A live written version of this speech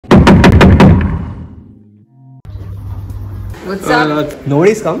What's up?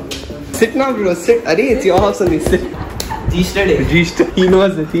 Nobody's come. Sit now, bro. Sit. Arey, it's your house only. Sit. G'sTURDAY. G'sTURDAY. He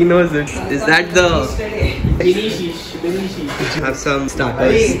knows it. He knows it. Is that the? Have some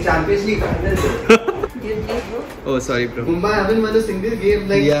starters. Champions League final. Oh, sorry, bro. Mumbai haven't won a single game.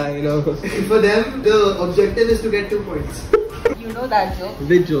 Like, yeah, you know. For them, the objective is to get 2 points. You know that joke?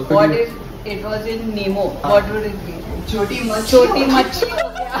 Which joke? What if it was in Nemo? What would it be? Choti Machi. Choti Machi.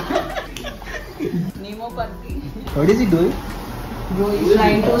 Nemo Panti. What is he doing? Bro, he's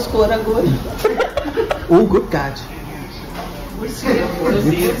trying to score a goal. Oh, good catch. He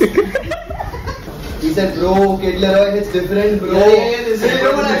said, bro, Kid Leroy, it's different, bro. No,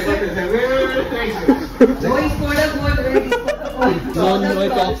 he scored a goal. No,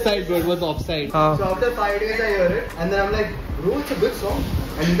 it's offside, bro. It was offside. So after 5 days I hear it, and then I'm like, bro, it's a good song.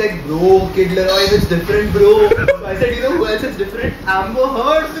 And he's like, bro, Kid Leroy, it's different, bro. So I said, you know who else is different? Amber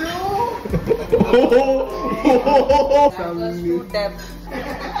Heard, bro. That was too depth.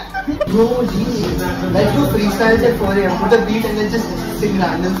 Bro, geez. Let's do freestyles at 4 AM. Put a beat and then just sing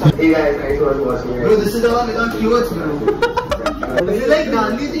random stuff. Hey guys, thanks for watching. Bro, this is the one without clothes, bro. This is like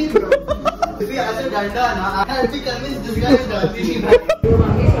Gandhi Ji, bro. If he has a danda, I'll be convinced this guy is Gandhi Ji.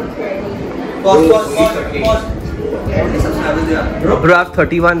 Bro, I have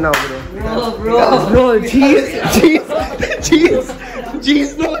 31 now, bro. Bro. No, jeez,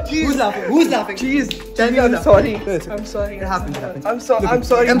 no, jeez. Who's laughing? Jeez, tell me I'm sorry. I'm sorry. It happens. I'm sorry. I'm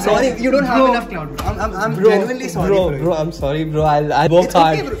sorry. You don't have enough clout. I'm genuinely sorry. Bro, I'm sorry, bro. I'll work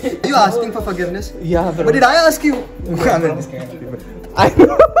hard. Okay, bro. Are you asking for forgiveness? Yeah, bro. But did I ask you?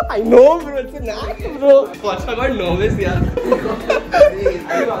 I know, bro. It's an act, bro. Watch, I got nervous, yeah.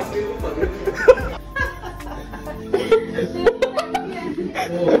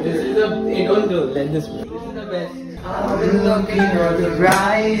 This is a 8-on girl. Let this be. This is the best. I've been looking on the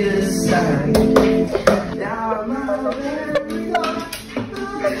brightest side. Now my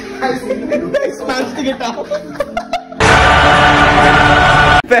Smash the guitar.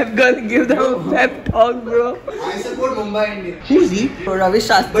 Pep gonna give them a pep talk, bro. I support Mumbai Indians. Who's he? Ravi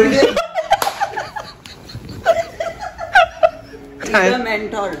Shastri. The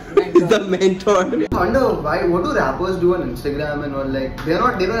mentor. The mentor. I wonder what do rappers do on Instagram and all, like they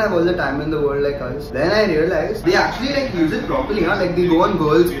don't have all the time in the world like us. Then I realized they actually like use it properly, huh? Like they go on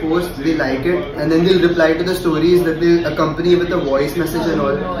girls' posts, they like it, and then they'll reply to the stories that they accompany with a voice message and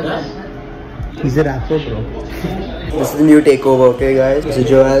all. He's a rapper, bro. This is the new takeover, okay guys? This is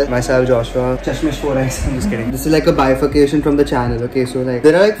Joel, myself, Joshua. Chashmish 4X. I'm just kidding. This is like a bifurcation from the channel, okay? So like,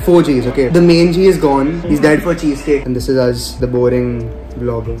 there are like 4 G's, okay? The main G is gone. He's dead for cheesecake. And this is us, the boring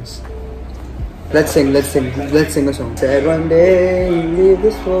vloggers. Let's sing a song. Said one day, you leave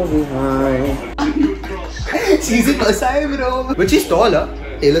this world behind. Cheesy Masai, bro. But she's tall, huh?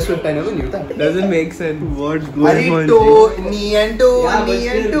 Taylor Swift, I never knew that. Doesn't make sense. What's going on? Knee and toe.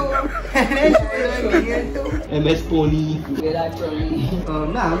 MS Pony.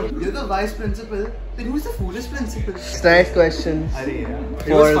 Ma'am, you're the vice principal. Then who's the foolish principal? Nice question. It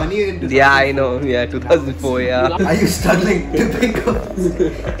was funny in 2004. Yeah, I know. Yeah, 2004, yeah. Are you struggling to think of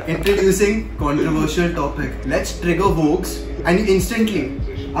introducing controversial topic? Let's trigger Vogues and instantly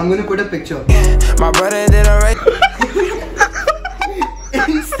I'm gonna put a picture. My brother did alright.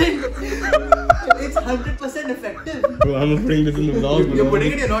 Instant. It's 100% effective. Bro, I'm putting this in the vlog, bro. You're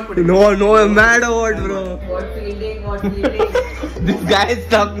putting it, you're not putting it. No, I'm mad or what, bro? What feeling? This guy is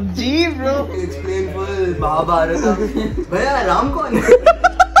stuck G, bro. Explain full Mahabharata. Bhaiya, Ram kaun?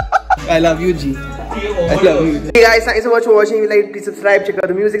 I love you, G. I love you. Hey guys, thanks so much for watching. If you like, please subscribe, check out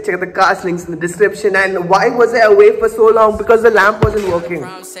the music, check out the cast links in the description. And why was I away for so long? Because the lamp wasn't working.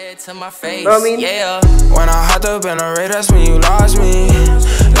 Know what I mean? Yeah. When I hopped up in a raid, that's when you lost me.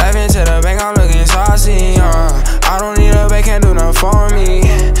 Laughing to the bank, I'm looking saucy. I don't need a bank, can't do nothing for me.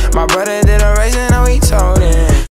 My brother